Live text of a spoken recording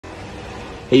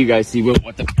Hey, you guys see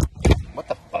what the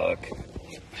fuck?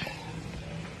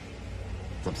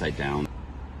 It's upside down.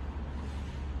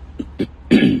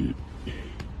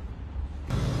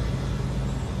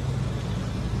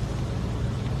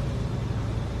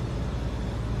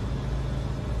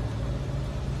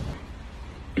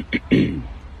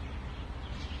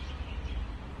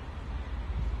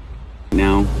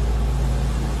 Now,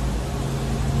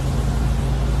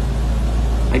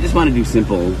 I just want to do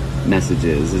simple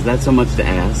messages. Is that so much to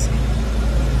ask?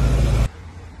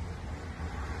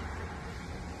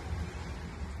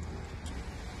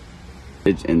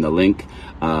 In the link.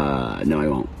 No, I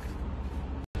won't.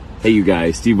 Hey, you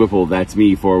guys, Steve Whipple, that's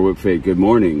me for WHIPFIT. Good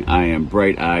morning. I am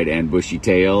bright-eyed and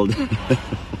bushy-tailed.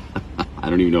 I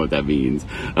don't even know what that means,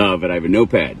 but I have a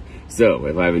notepad. So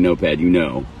if I have a notepad, you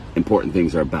know important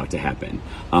things are about to happen.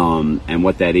 And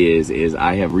what that is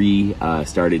I have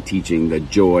started teaching the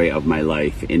joy of my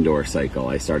life indoor cycle.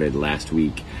 I started last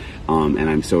week, and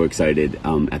I'm so excited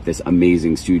at this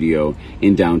amazing studio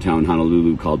in downtown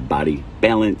Honolulu called Body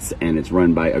Balance, and it's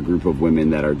run by a group of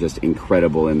women that are just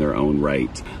incredible in their own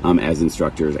right as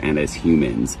instructors and as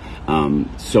humans.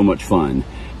 So much fun.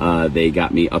 They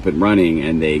got me up and running,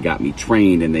 and they got me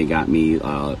trained, and they got me,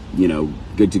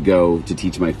 good to go to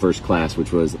teach my first class,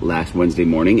 which was last Wednesday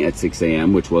morning at 6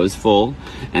 a.m., which was full.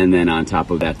 And then on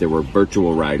top of that, there were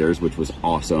virtual riders, which was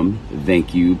awesome.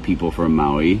 Thank you, people from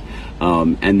Maui.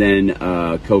 And then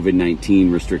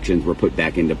COVID-19 restrictions were put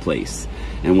back into place.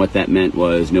 And what that meant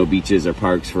was no beaches or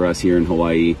parks for us here in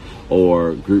Hawaii,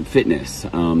 or group fitness.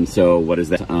 So what does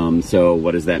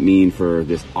that mean for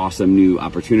this awesome new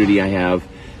opportunity I have?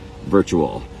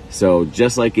 Virtual. So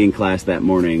just like in class that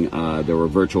morning, there were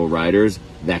virtual riders.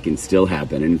 That can still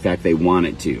happen. In fact, they want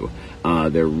it to.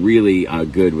 They're really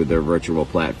good with their virtual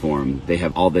platform. They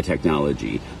have all the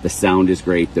technology. The sound is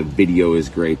great. The video is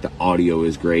great. The audio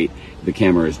is great. The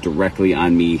camera is directly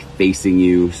on me, facing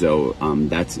you. So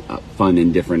that's fun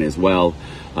and different as well.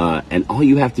 And all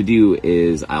you have to do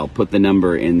is, I'll put the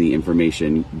number in the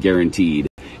information, guaranteed,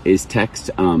 is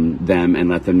text them and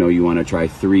let them know you want to try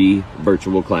 3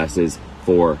 virtual classes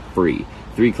for free.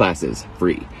 3 classes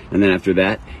free. And then after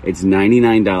that, it's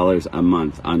 $99 a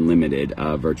month, unlimited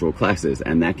virtual classes.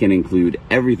 And that can include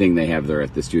everything they have there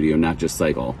at the studio, not just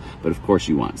cycle. But of course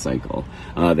you want cycle.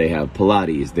 They have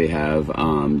Pilates, they have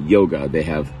yoga, they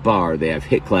have bar, they have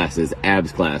HIIT classes,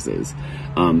 abs classes.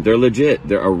 They're legit.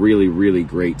 They're a really, really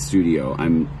great studio.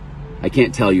 I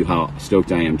can't tell you how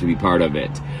stoked I am to be part of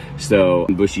it. So,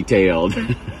 bushy-tailed.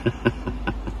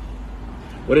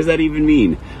 What does that even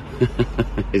mean?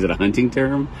 Is it a hunting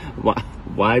term?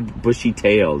 Why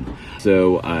bushy-tailed?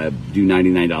 So do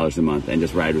 $99 a month and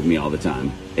just ride with me all the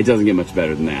time. It doesn't get much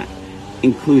better than that.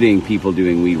 Including people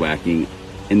doing weed whacking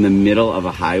in the middle of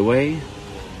a highway.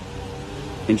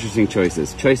 Interesting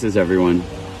choices. Choices, everyone.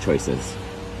 Choices.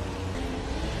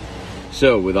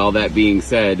 So with all that being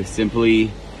said,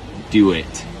 simply do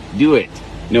it. Do it.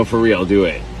 No, for real, do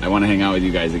it. I want to hang out with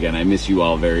you guys again. I miss you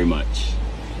all very much.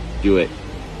 Do it.